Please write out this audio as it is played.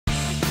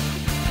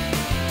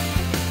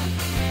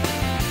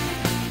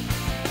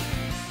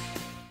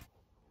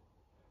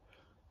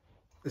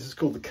This is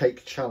called the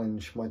cake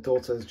challenge. My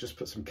daughter has just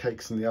put some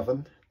cakes in the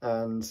oven,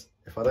 and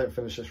if I don't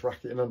finish this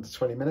racket in under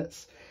 20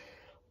 minutes,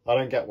 I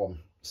don't get one.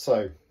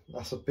 So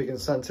that's a big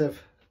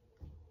incentive.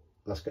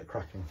 Let's get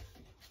cracking.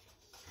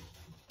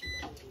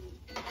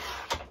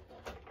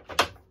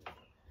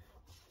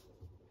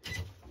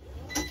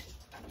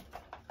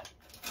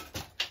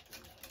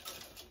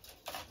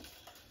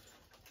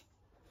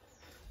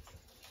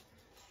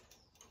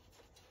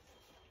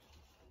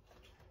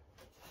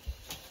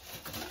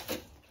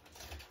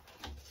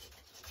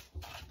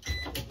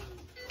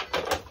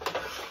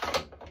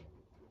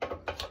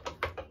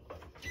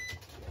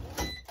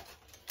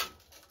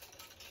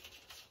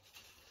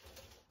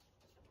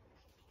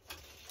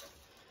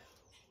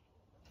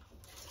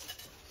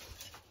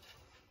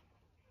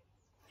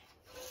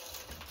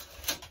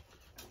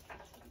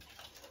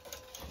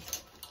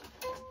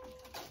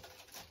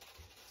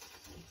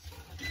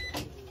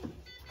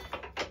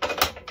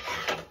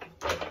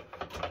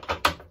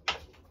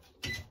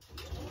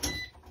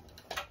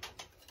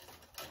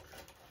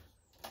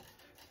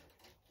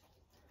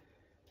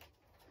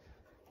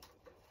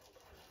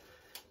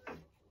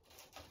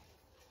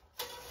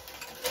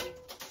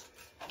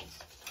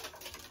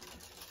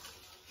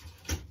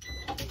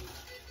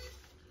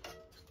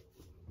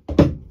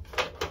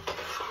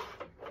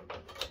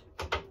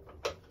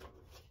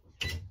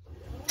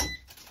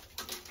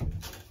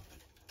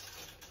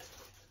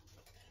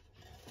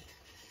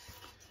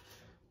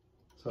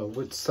 So I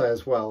would say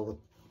as well,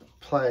 the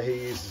player who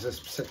uses this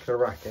particular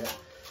racket,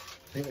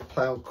 I think they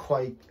play on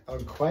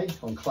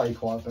clay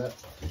quite a bit,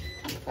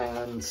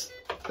 and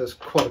there's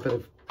quite a bit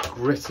of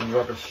grit and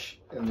rubbish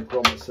in the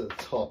grommets at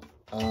the top.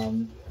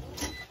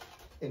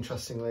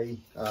 Interestingly,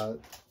 the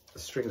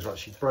strings are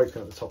actually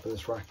broken at the top of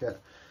this racket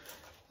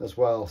as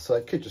well, so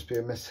it could just be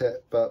a mishit,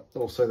 but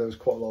also there was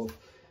quite a lot of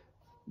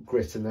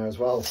grit in there as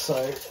well. So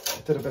I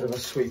did a bit of a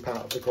sweep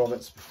out of the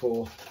grommets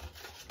before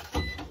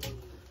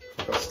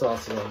I got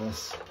started on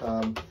this.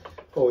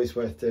 Always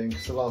worth doing,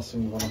 because the last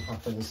thing you want to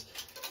happen is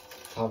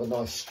to have a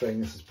nice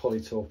string. This is Poly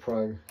Tour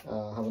Pro.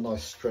 Have a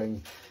nice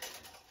string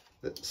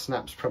that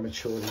snaps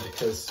prematurely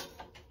because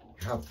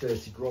you have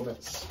dirty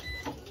grommets.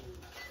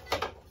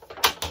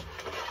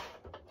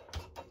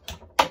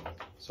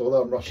 So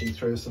although I'm rushing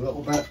through this a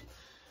little bit,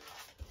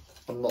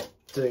 I'm not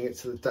doing it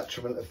to the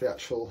detriment of the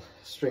actual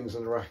strings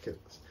and the racket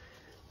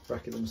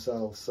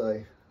themselves.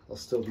 So I'll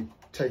still be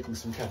taking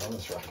some care on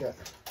this racket.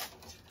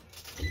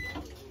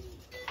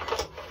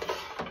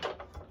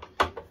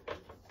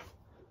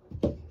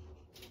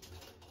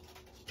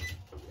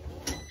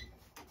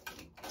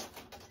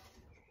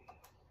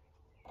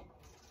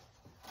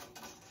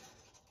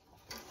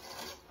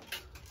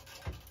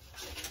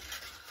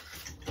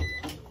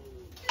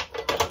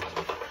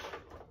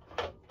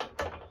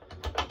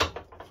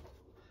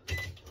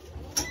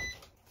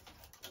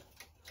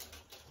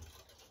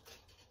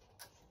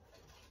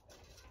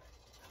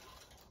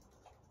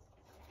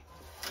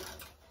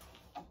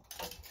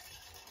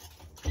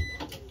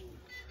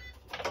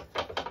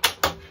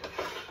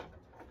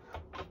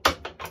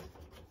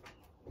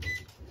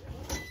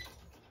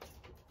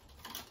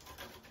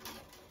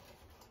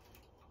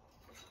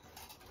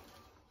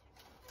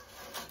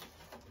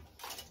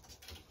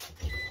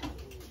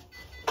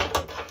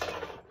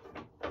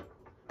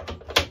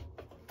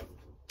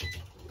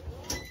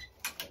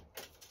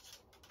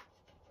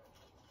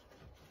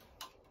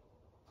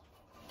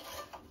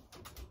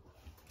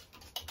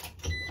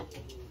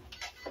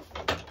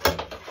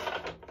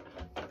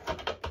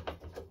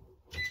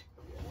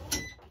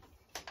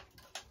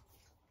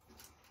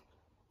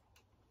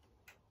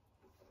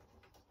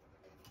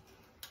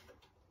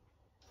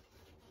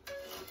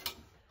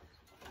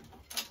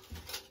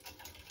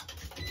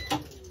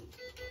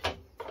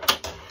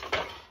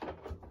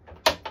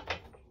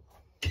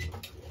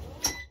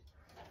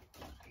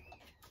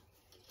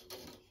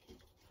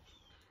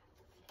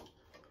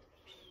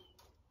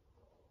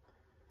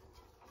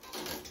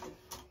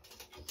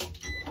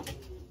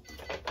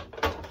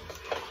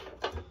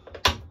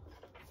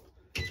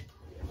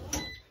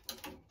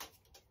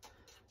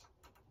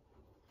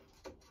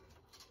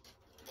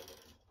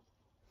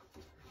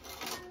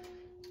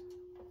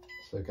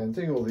 So again,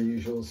 doing all the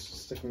usuals,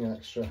 sticking an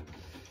extra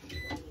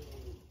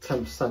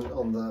 10%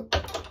 on the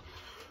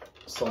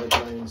side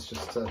lanes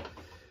just to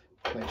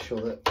make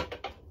sure that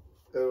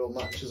it all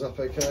matches up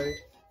okay.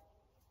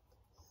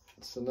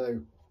 So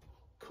no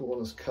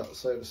corners cut,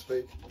 so to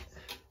speak.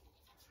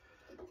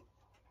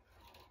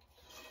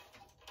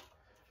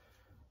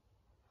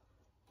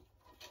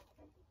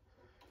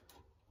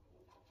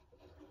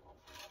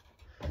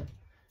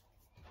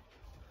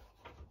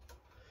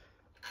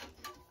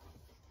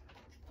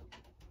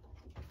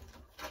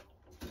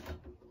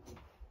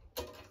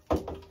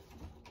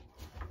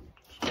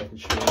 Making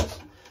sure this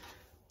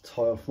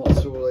tie-off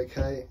knots are all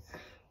okay.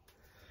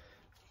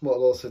 What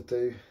I'll also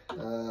do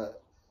as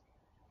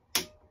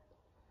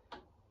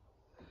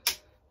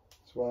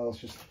well is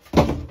just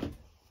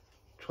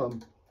try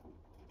and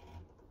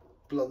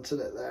blunten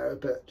it there a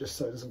bit, just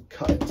so it doesn't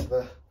cut into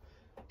the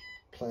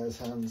player's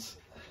hands.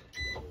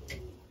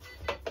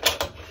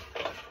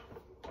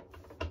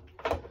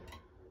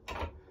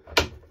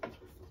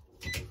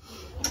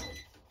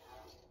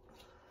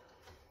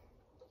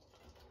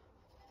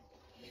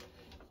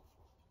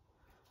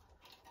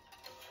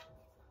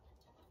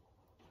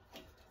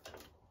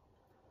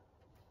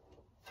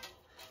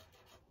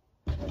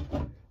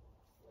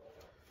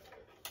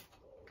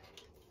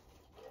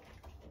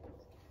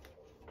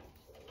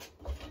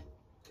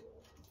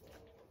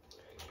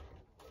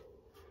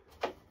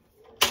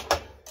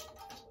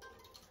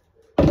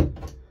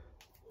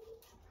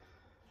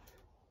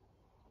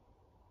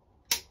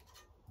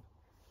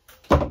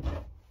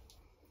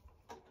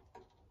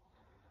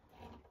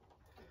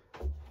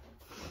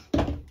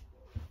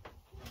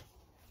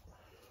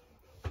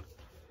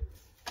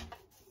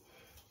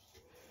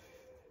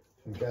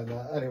 again,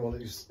 anyone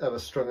who's ever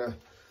strung a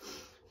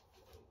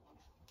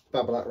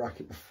Babolat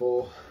racket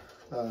before,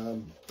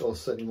 or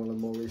certainly one of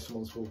the more recent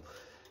ones, will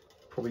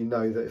probably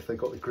know that if they've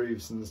got the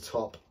grooves in the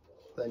top,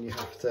 then you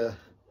have to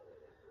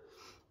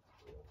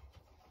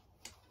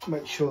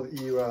make sure that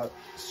you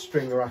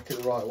string the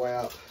racket the right way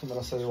up. And when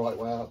I say the right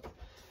way up,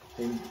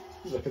 you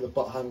look at the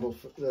butt handle,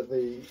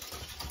 the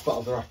butt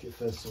of the racket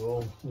first of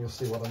all, and you'll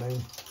see what I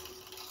mean.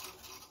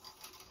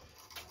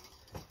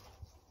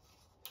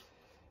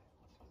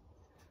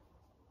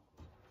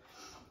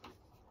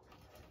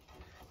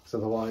 So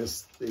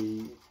otherwise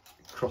the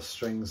cross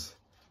strings,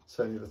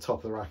 certainly at the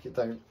top of the racket,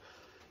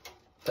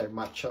 don't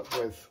match up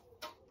with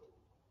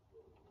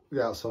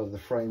the outside of the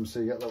frame,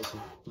 so you get lots of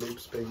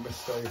loops being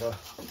missed over.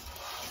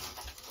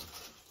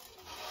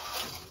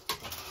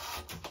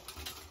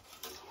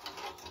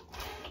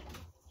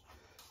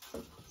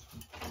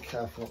 Be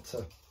careful not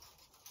to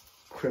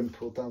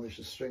crimp or damage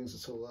the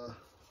strings at all there.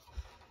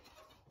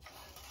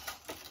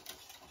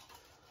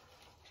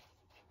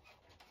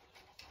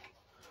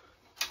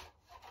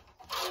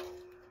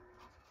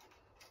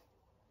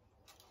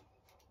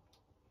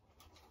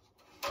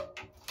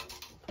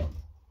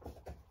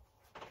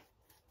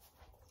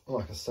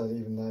 Like I said,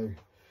 even though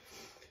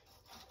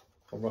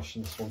I'm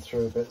rushing this one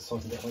through a bit so I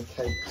can get my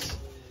cakes,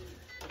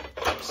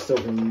 I'm still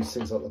going to use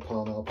things like the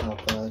Parnell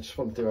pad there. I just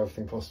want to do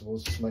everything possible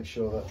just to make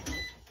sure that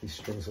these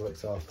strings are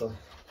looked after.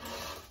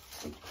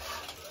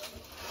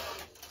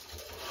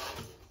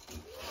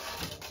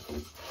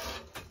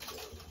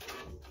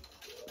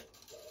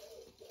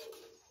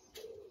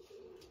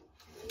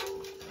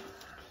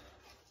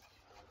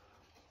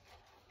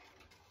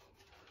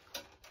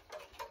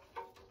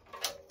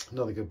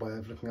 Another good way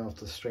of looking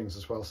after the strings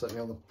as well,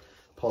 certainly on the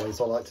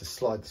polys, I like to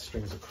slide the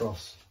strings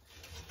across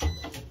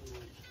like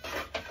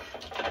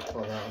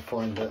that. I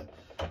find that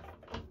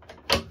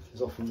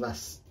there's often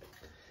less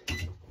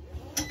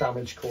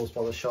damage caused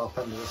by the sharp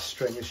end of the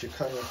string as you're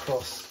cutting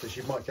across, because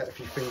you might get a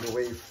few finger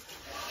weave.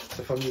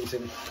 So if I'm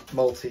using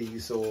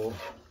multis or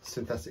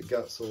synthetic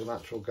guts or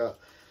natural gut,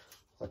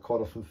 I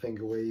quite often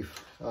finger weave.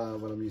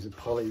 When I'm using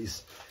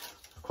polys,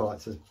 I quite like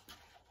to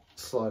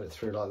slide it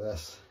through like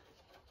this.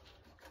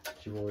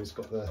 You've always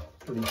got the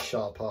least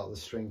sharp part of the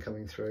string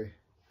coming through.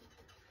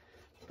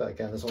 But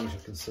again, as long as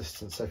you're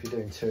consistent, so if you're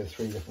doing 2 or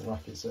 3 different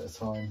rackets at a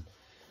time,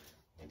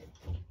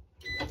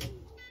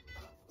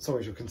 as long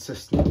as you're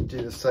consistent and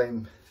do the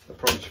same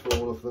approach for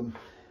all of them,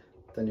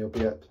 then you'll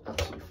be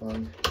absolutely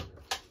fine.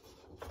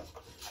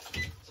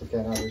 So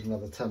again, I added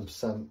another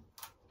 10%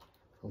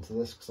 onto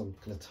this because I'm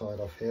going to tie it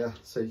off here.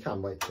 So you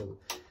can wait till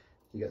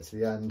you get to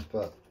the end,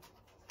 but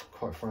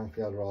quite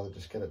frankly, I'd rather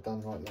just get it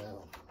done right now.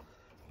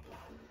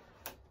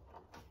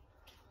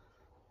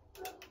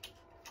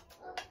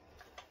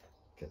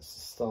 Gets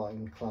the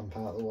starting clamp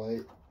out of the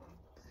way.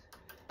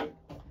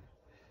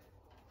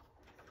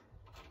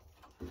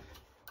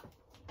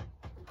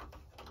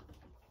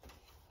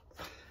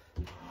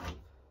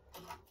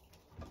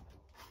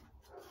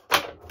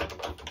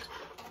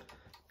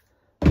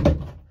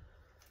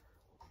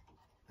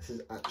 This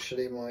is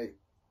actually my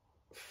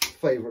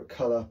favourite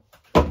colour,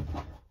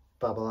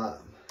 Babolat.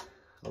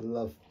 I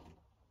love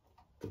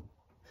the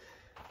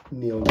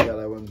neon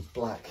yellow and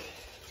black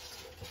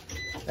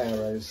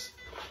Aeros.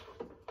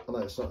 I know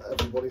it's not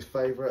everybody's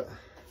favourite,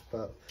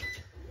 but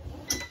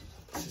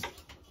this is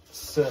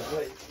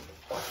certainly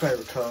my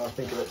favourite colour. I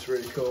think it looks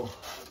really cool.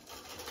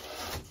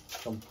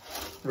 I'm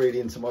really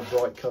into my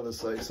bright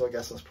colours though, so I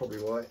guess that's probably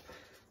why.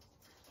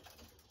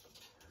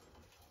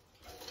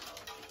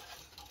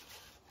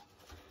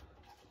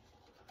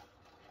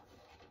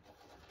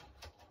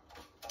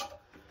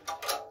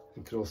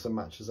 It could also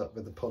matches up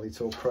with the Poly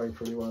Tour Pro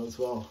pretty well as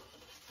well.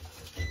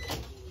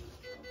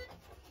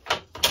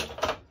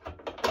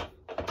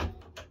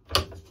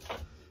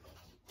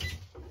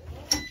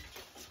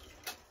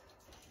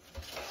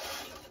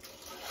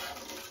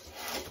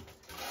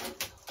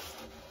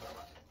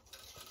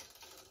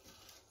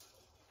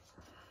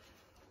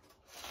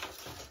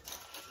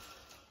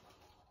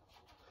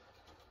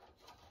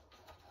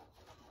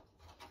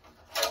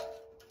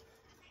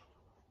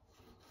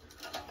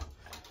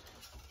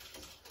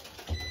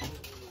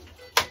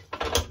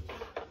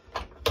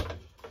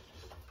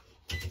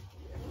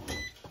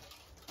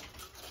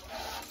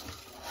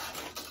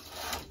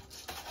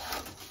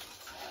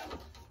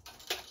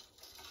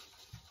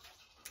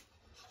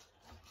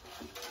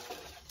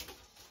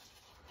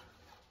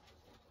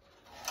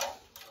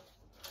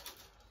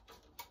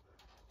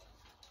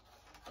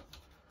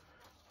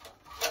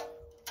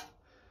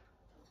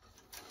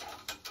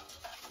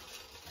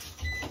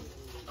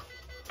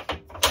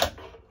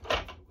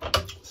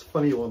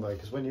 Funny one though,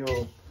 because when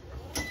you're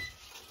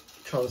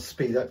trying to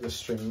speed up your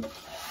string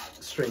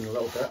a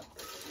little bit,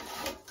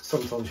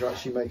 sometimes you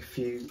actually make a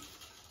few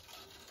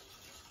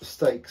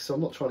mistakes. So I'm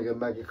not trying to go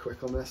mega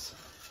quick on this.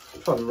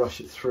 I'm trying to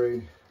rush it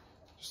through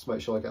just to make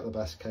sure I get the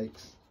best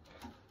cakes.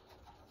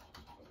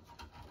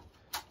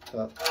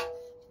 But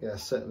yeah,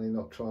 certainly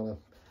not trying to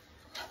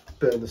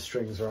burn the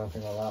strings or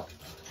anything like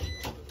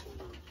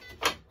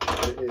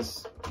that. It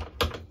is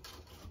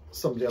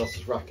somebody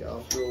else's racket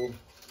after all.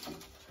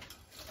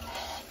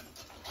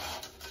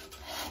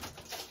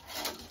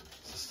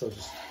 So still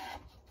just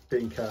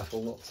being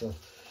careful not to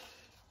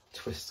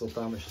twist or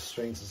damage the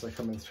strings as they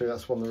come in through.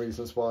 That's one of the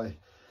reasons why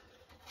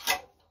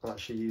I'm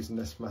actually using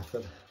this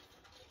method.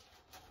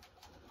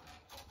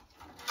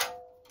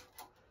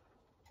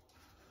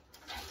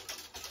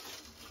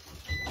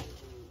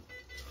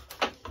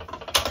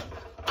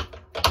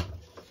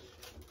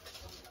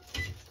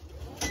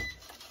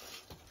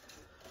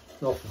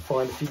 I often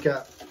find if you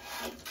get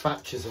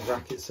batches of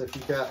rackets, so if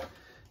you get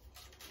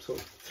sort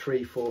of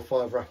 3, 4,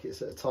 5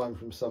 rackets at a time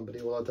from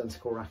somebody, all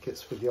identical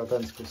rackets with the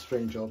identical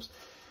string jobs,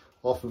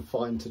 I often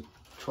find to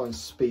try and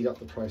speed up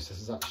the process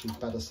is actually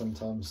better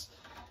sometimes.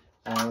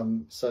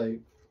 So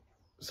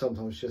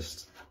sometimes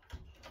just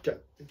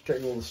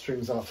getting all the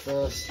strings out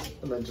first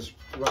and then just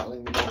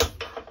rattling them off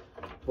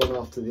one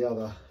after the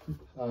other.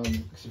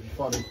 Because if you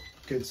find a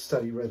good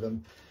steady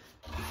rhythm,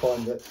 you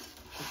find that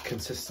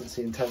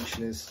consistency and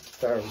tension is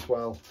there as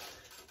well,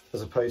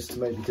 as opposed to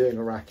maybe doing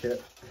a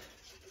racket,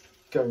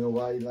 going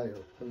away later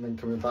and then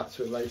coming back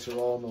to it later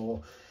on,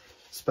 or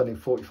spending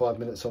 45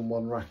 minutes on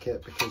one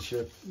racket because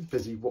you're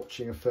busy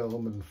watching a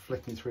film and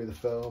flicking through the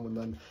film, and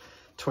then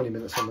 20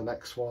 minutes on the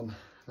next one.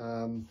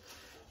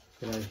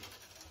 You know,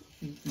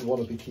 you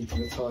want to be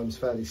keeping the times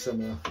fairly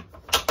similar.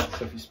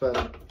 So if you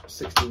spend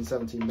 16,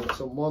 17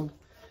 minutes on one, you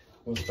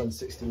want to spend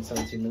 16,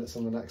 17 minutes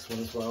on the next one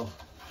as well.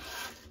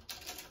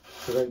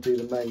 So don't do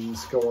the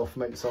mains, go off,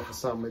 make yourself a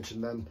sandwich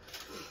and then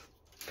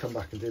come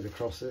back and do the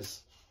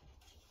crosses.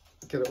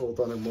 Get it all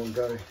done in one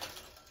go.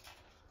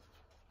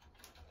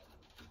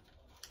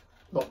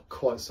 Not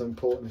quite so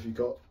important if you've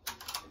got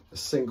a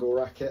single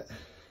racket,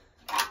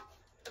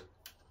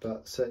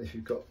 but certainly if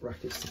you've got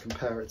rackets to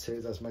compare it to,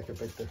 it does make a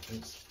big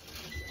difference.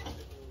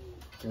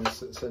 You know,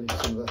 certainly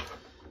for some of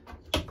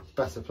the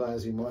better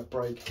players, you might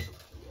break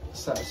a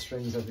set of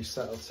strings every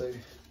set or two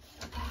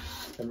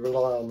and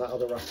rely on that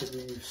other racket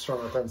that you've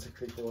strung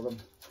identically for them.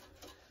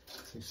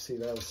 So you see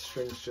there the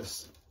strings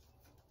just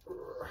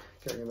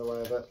getting in the way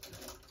of it.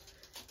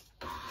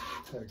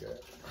 There we go.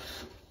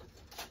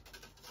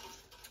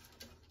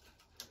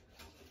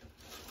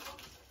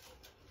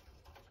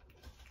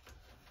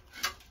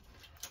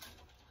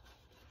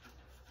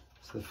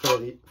 So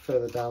the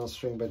further down the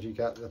string bed you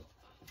get, the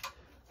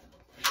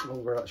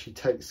longer it actually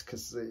takes,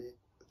 because the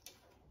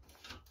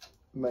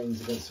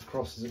mains against the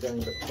crosses are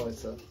going a bit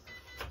tighter.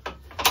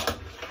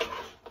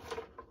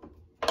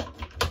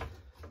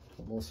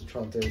 What I'm also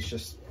trying to do is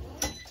just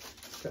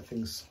get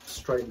things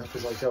straightened up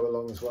as I go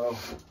along as well,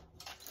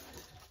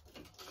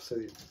 so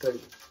you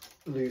don't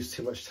lose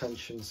too much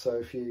tension. So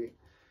if you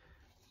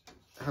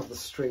have the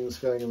strings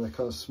going in the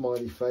kind of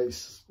smiley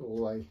face all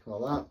the way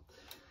like that,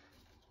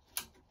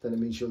 then it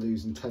means you're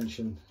losing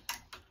tension,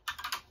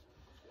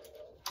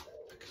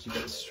 because you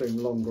get the string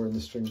longer in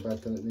the string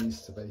bed than it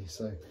needs to be.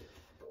 So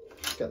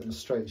get them as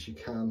straight as you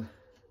can.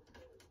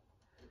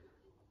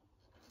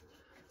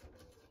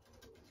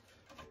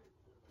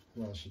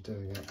 Whilst you're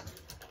doing it.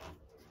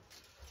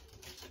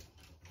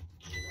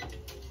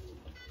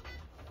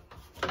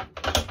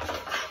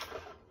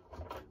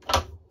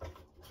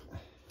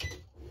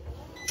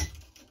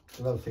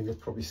 Another thing you've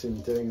probably seen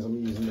me doing is I'm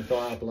using the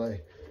Diablo,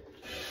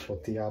 or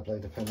Diablo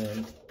depending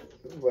on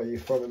where you're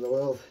from in the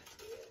world,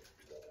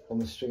 on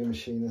the string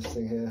machine. This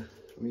thing here,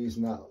 I'm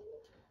using that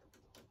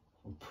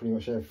on pretty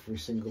much every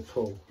single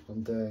pull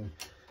I'm doing.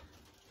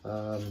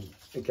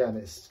 Again,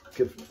 it's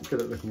good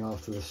at looking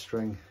after the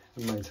string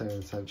and maintaining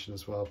the tension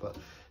as well, but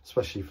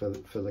especially for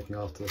looking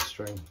after the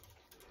string,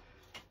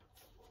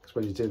 because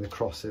when you're doing the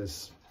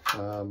crosses,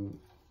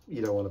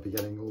 you don't want to be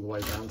getting all the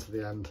way down to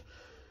the end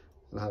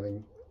and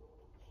having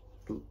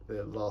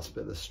the last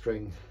bit of the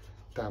string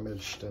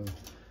damaged and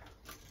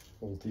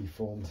all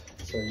deformed.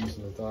 So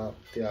using the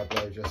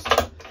Diablo just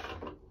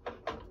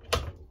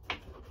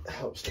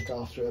helps look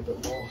after it a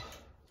bit more.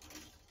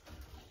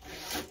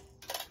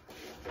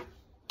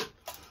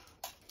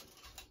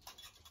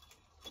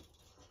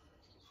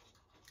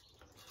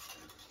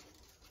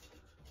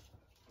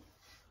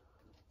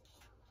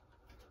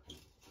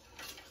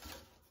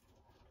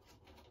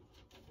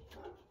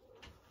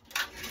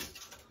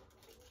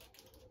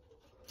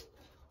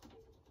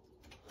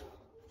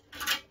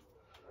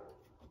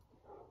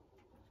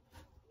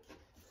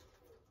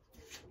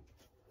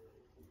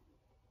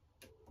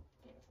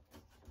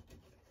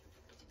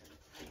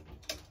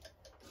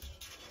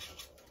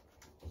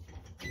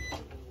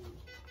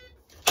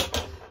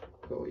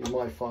 But what you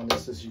might find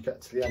is, as you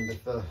get to the end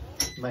of the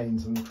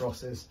mains and the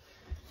crosses,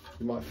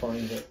 you might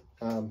find that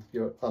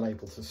you're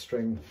unable to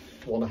string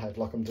one ahead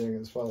like I'm doing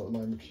as well at the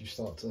moment, because you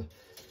start to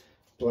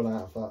run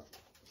out of that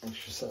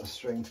extra set of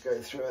string to go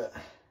through it.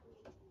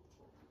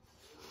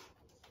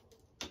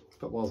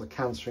 But whilst I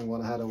can string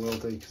one ahead, I will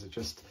do, because it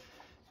just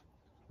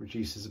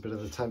reduces a bit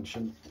of the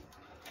tension.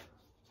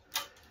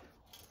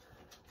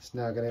 It's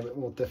now getting a bit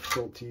more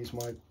difficult to use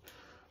my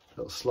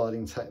little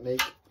sliding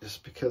technique,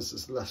 just because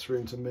there's less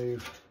room to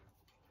move.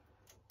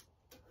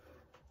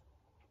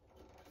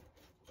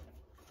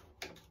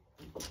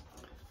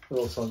 But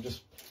also I'm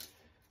just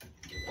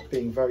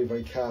being very,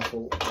 very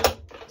careful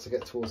to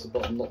get towards the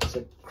bottom, not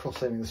to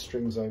cross any of the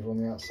strings over on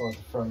the outside of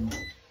the frame.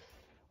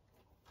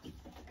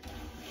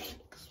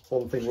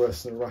 One thing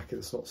worse than a racket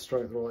that's not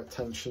strung at the right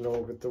tension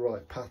or with the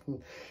right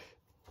pattern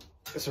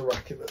is a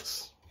racket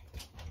that's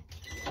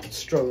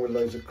strung with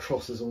loads of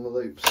crosses on the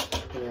loops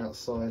on the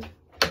outside.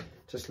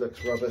 Just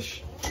looks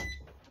rubbish.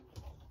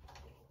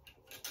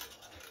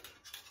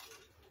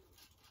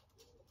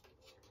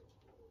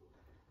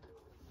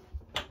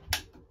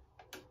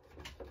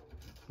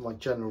 My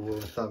general rule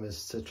of thumb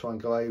is to try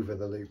and go over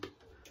the loop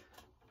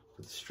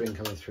with the string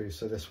coming through,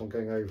 so this one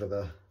going over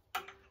the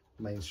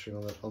main string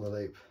on the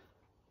loop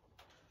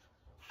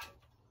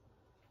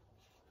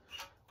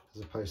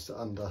as opposed to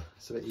under.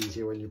 It's a bit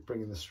easier when you're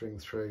bringing the string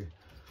through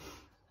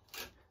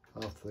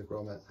after the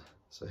grommet.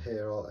 So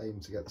here I'll aim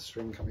to get the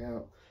string coming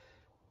out.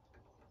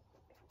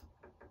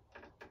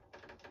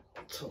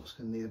 Top's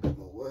going to need a bit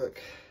more work.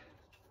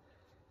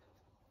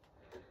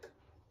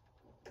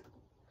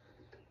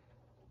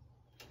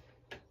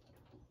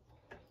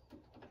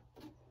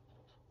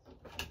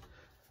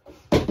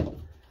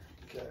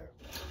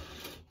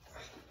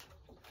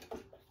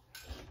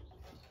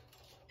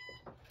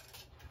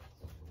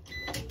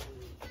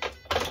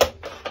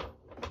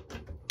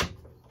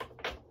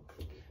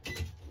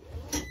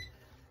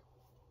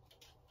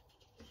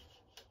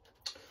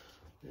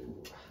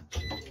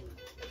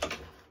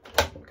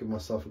 Give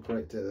myself a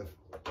great deal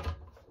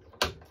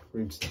of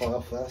room to tie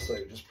off there, so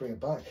just bring it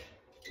back.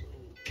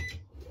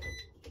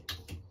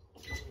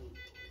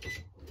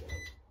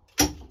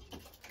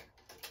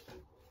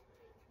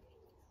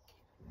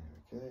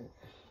 There we go.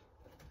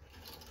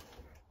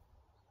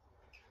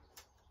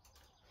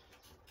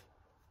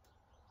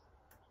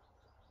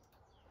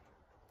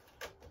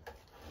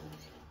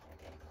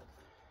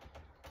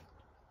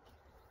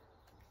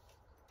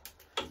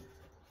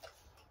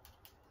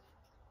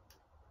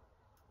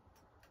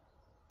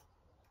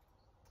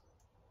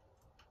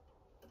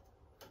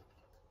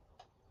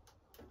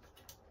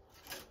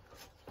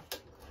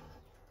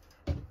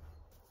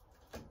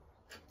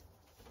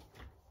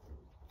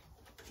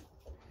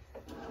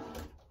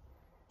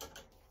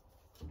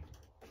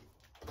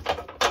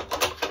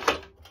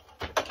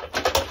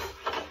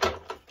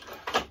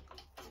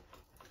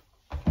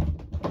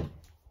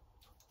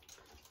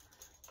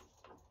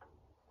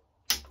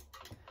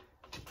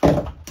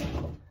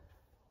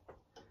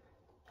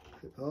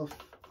 Off,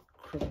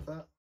 crop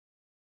that.